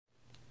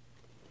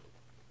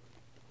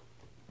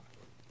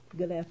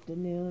Good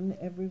afternoon,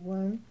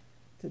 everyone.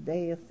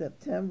 Today is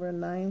September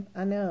 9th.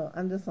 I know,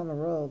 I'm just on a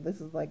roll.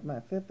 This is like my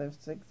fifth or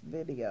sixth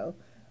video,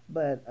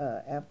 but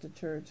after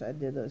church, I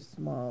did a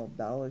small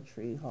Dollar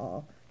Tree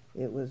haul.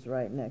 It was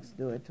right next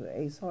door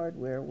to Ace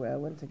Hardware, where I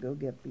went to go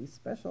get these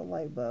special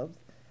light bulbs.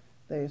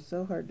 They're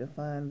so hard to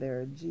find.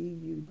 They're a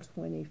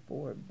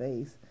GU24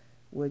 base,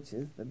 which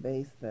is the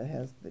base that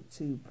has the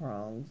two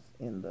prongs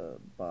in the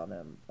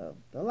bottom of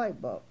the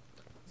light bulb.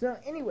 So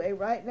anyway,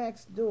 right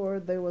next door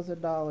there was a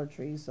Dollar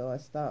Tree, so I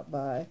stopped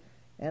by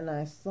and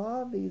I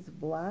saw these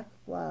black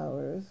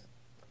flowers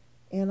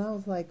and I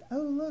was like,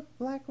 "Oh, look,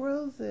 black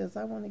roses.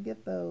 I want to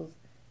get those."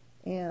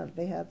 And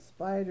they had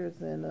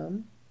spiders in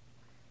them.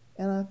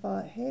 And I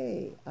thought,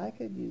 "Hey, I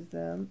could use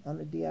them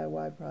on a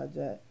DIY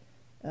project."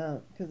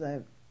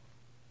 Because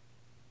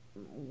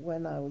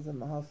when I was in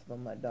the hospital,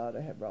 my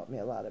daughter had brought me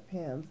a lot of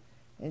pins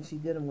and she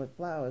did them with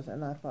flowers,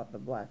 and I thought the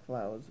black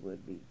flowers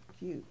would be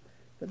cute.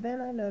 But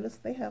then I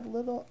noticed they have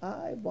little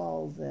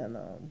eyeballs in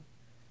them.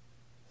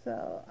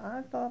 So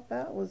I thought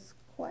that was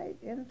quite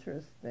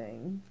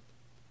interesting.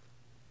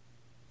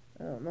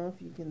 I don't know if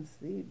you can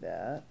see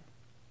that.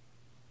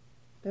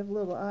 They have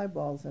little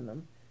eyeballs in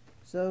them.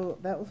 So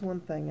that was one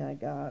thing I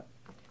got.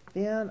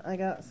 Then I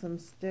got some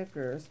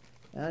stickers.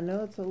 And I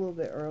know it's a little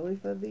bit early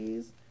for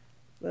these,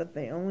 but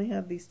they only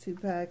have these 2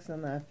 packs,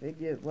 and I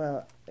figured,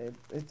 well,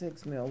 it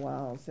takes me a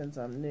while since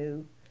I'm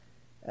new.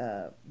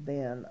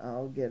 Then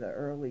I'll get an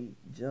early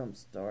jump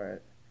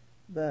start.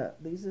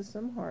 But these are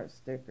some heart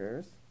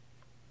stickers.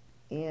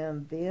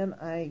 And then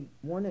I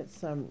wanted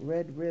some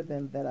red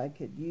ribbon that I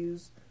could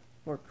use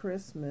for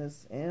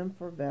Christmas and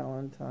for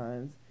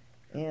Valentine's.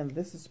 And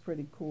this is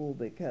pretty cool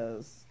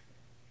because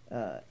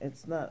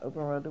it's not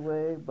open right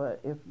away, but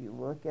if you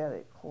look at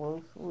it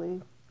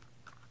closely,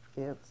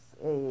 it's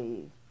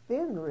a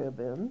thin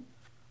ribbon.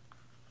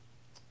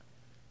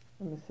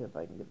 Let me see if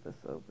I can get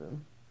this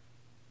open.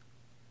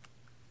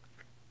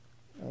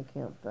 I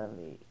can't find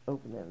the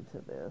opening to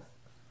this.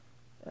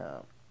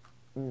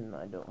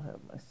 I don't have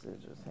my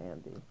scissors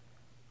handy.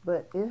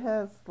 But it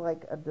has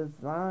like a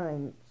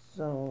design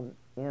sewn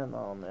in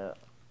on it.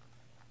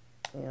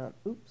 And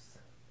oops.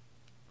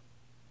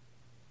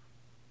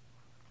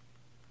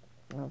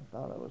 I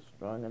thought I was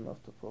strong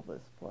enough to pull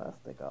this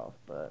plastic off,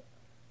 but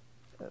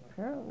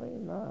apparently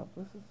not.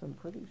 This is some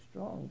pretty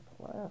strong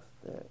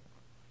plastic.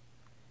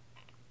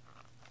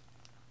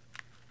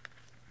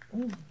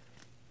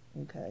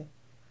 Okay.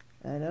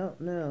 I don't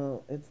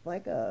know. It's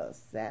like a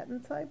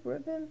satin type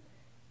ribbon,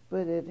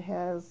 but it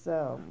has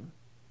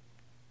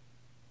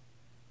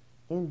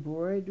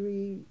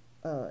embroidered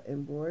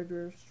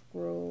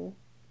scroll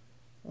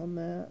on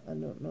that. I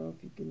don't know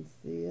if you can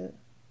see it,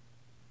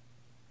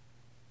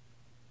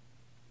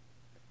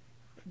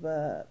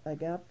 but I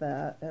got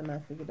that, and I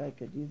figured I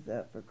could use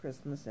that for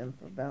Christmas and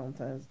for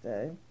Valentine's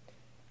Day.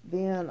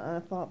 Then I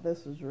thought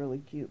this was really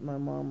cute. My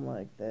mom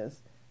liked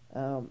this.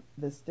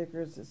 The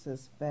stickers, it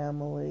says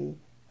family,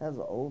 has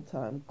an old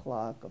time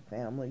clock, a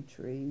family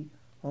tree,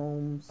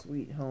 home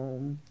sweet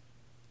home.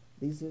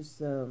 These are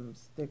some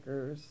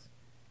stickers.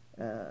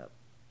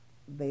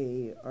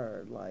 They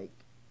are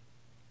like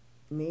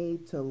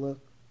made to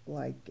look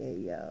like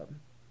a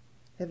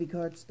heavy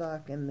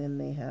cardstock, and then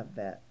they have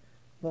that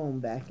foam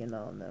backing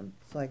on them.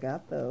 So I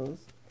got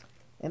those.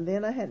 And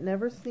then I had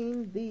never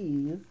seen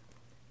these,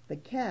 the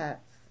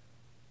cats.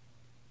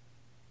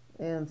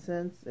 And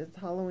since it's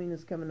Halloween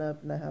is coming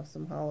up and I have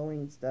some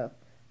Halloween stuff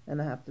and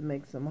I have to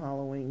make some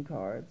Halloween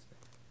cards,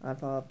 I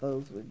thought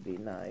those would be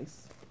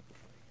nice.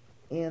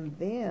 And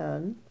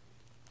then,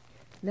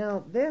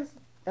 now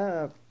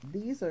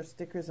these are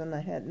stickers and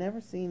I had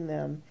never seen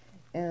them.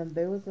 And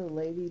there was a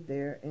lady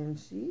there and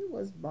she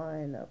was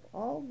buying up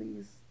all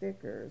these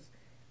stickers.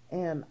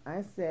 And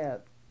I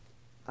said,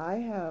 I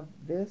have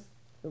this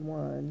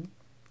one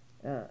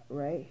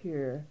right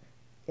here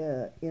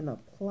in a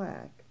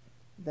plaque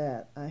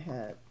that I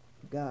had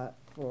got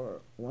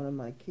for one of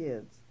my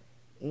kids,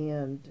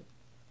 and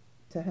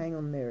to hang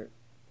on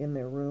in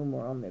their room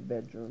or on their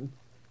bedroom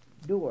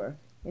door.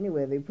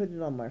 Anyway, they put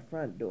it on my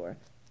front door,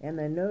 and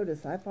I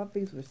noticed, I thought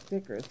these were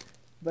stickers,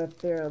 but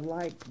they're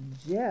like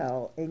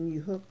gel, and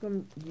you hook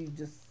them, you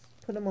just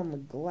put them on the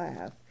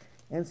glass.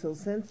 And so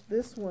since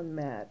this one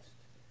matched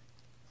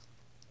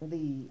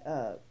the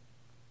I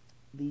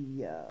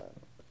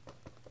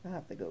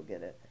have to go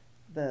get it,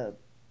 the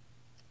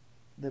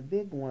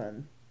big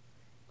one,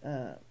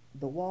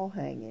 the wall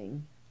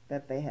hanging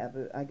that they have,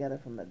 I got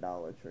it from the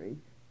Dollar Tree.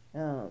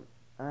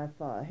 I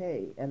thought,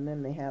 hey, and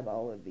then they have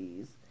all of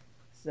these,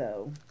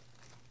 so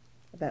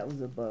that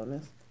was a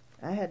bonus.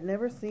 I had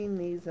never seen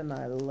these, and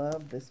I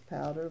love this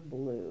powder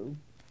blue.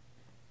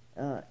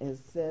 It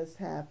says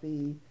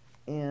happy,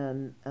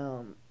 and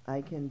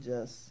I can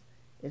just,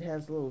 it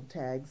has little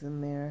tags in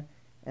there,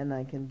 and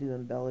I can do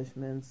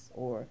embellishments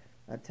or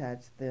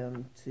attach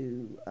them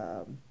to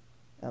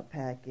a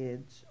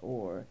package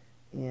or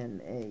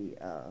in a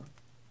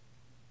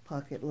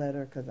pocket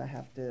letter, because I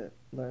have to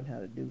learn how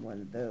to do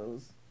one of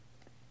those.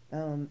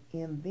 And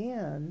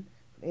then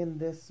in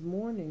this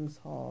morning's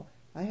haul,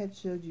 I had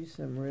showed you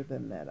some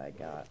ribbon that I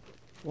got.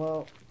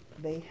 Well,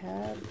 they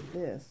had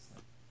this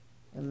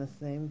in the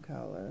same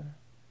color,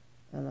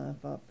 and I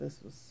thought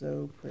this was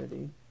so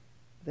pretty.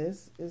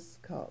 This is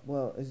called,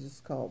 well, it's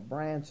just called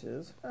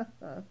branches.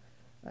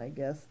 I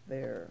guess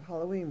they're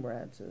Halloween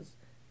branches,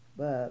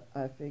 but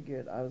I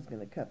figured I was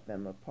going to cut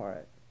them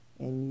apart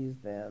and use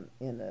them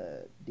in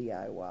a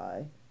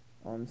DIY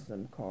on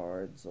some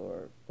cards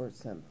or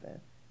something.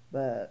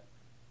 But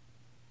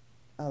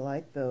I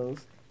like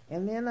those.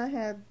 And then I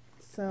had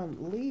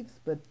some leaves,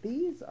 but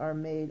these are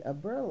made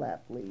of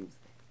burlap leaves.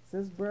 It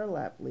says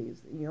burlap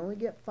leaves. You only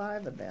get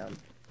 5 of them,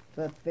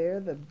 but they're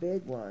the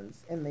big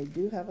ones, and they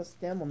do have a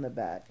stem on the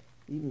back.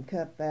 You can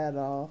cut that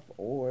off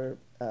or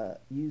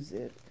use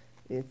it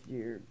if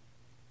you're,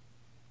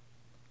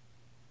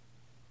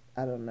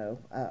 I don't know,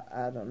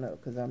 I don't know,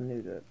 because I'm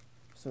new to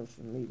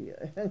social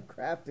media and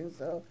crafting,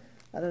 so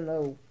I don't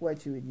know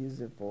what you would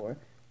use it for,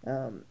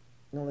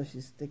 unless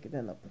you stick it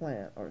in a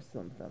plant or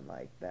something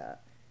like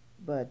that.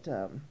 But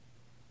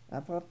I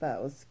thought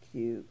that was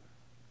cute.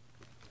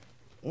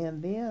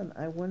 And then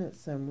I wanted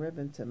some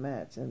ribbon to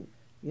match, and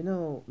you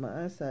know,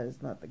 my eyesight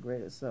is not the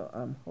greatest, so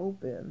I'm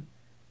hoping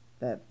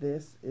that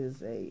this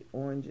is a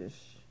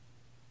orangish,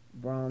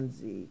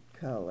 bronzy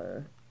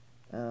color.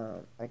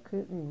 I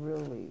couldn't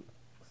really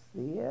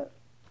see it,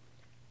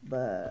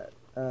 but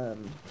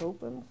I'm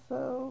hoping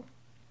so,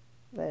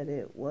 that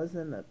it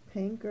wasn't a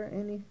pink or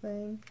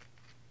anything,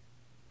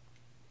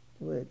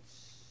 which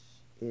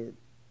it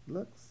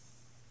looks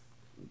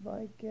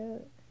like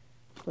it,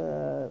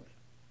 but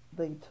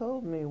they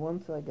told me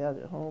once I got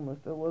it home,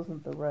 if it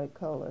wasn't the right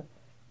color,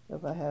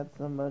 if I had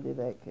somebody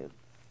that could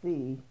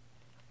see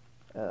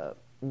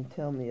and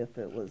tell me if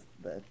it was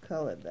the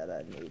color that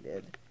I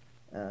needed,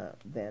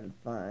 then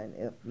fine.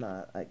 If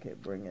not, I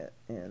could bring it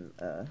and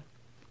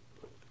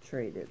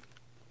trade it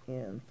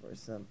in for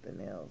something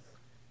else.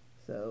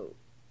 So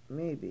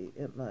maybe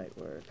it might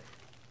work.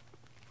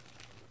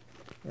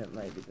 It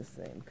might be the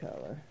same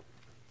color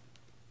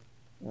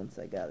once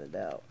I got it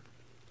out.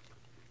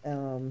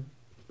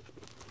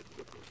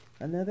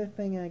 Another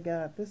thing I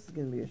got, this is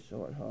going to be a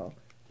short haul.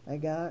 I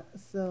got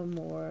some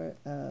more,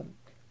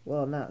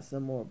 well, not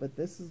some more, but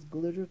this is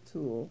glitter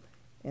tulle,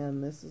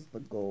 and this is the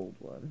gold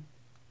one.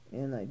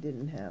 And I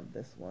didn't have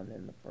this one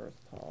in the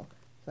first haul.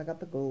 So I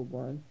got the gold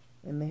one,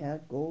 and they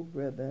had gold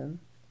ribbon,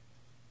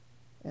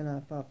 and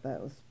I thought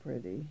that was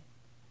pretty.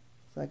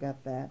 So I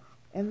got that.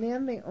 And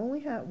then they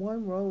only had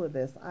one roll of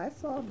this. I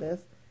saw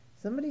this,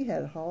 somebody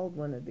had hauled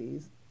one of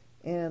these,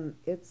 and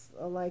it's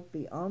like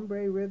the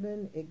ombre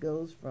ribbon. It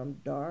goes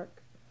from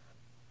dark,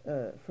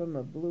 from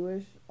a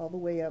bluish all the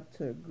way up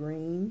to a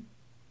green.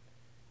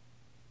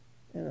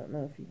 I don't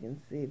know if you can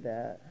see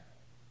that,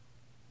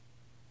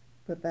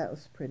 but that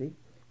was pretty.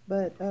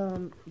 But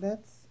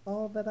that's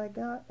all that I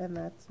got, and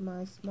that's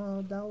my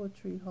small Dollar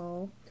Tree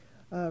haul.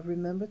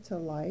 Remember to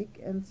like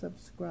and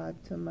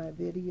subscribe to my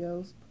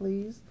videos,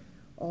 please.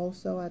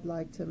 Also, I'd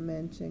like to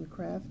mention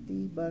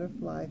Crafty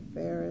Butterfly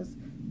Ferris,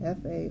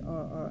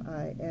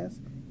 Farris,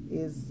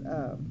 is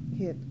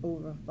hit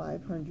over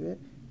 500,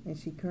 and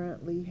she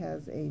currently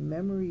has a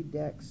Memory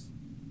Decks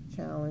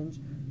challenge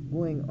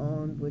going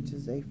on, which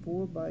is a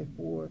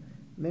 4x4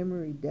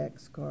 Memory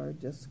Decks card.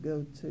 Just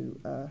go to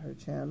her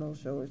channel,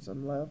 show her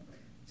some love,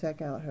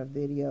 check out her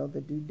video.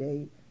 The due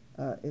date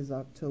is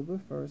October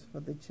 1st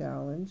for the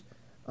challenge.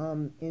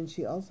 And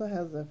she also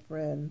has a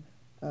friend,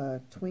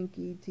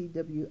 Twinkie,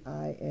 Twinkie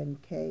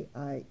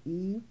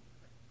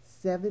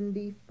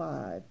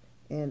 75,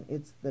 and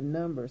it's the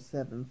number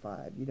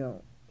 75. You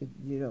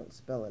don't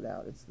spell it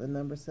out. It's the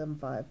number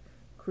 75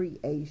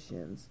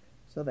 Creations.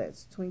 So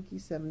that's Twinkie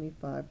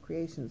 75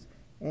 Creations,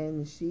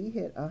 and she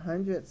hit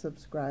 100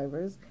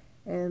 subscribers,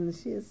 and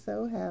she is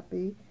so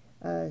happy.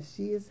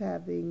 She is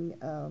having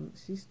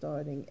she's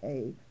starting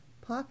a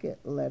pocket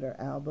letter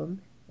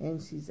album, and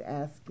she's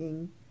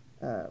asking.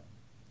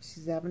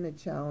 She's having a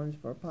challenge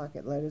for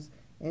pocket letters,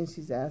 and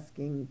she's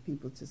asking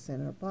people to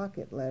send her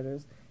pocket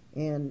letters.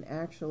 And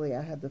actually,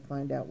 I had to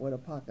find out what a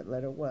pocket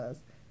letter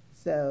was.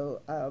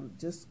 So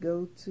just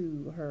go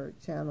to her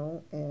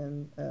channel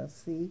and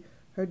see.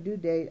 Her due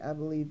date, I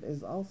believe,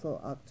 is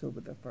also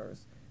October the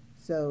 1st.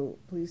 So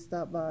please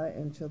stop by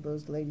and show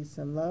those ladies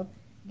some love.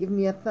 Give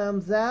me a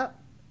thumbs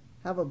up.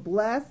 Have a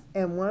blessed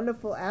and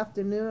wonderful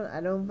afternoon. I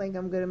don't think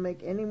I'm going to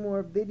make any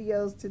more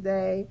videos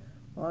today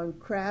on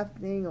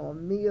crafting,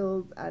 on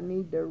meals. I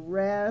need to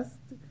rest.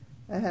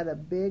 I had a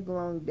big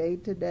long day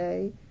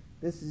today.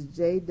 This is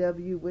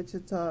JW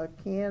Wichita,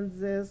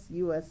 Kansas,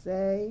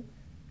 USA.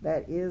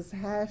 That is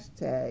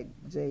hashtag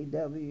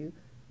JW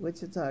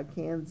Wichita,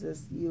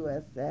 Kansas,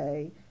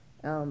 USA.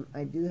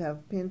 I do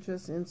have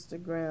Pinterest,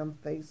 Instagram,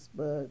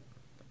 Facebook,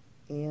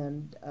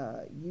 and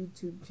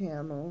YouTube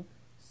channel.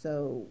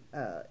 So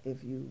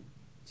if you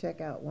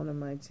check out one of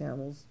my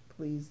channels,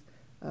 please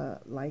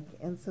like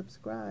and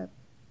subscribe.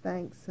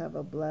 Thanks. Have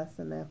a blessed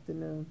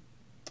afternoon.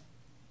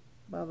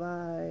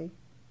 Bye-bye.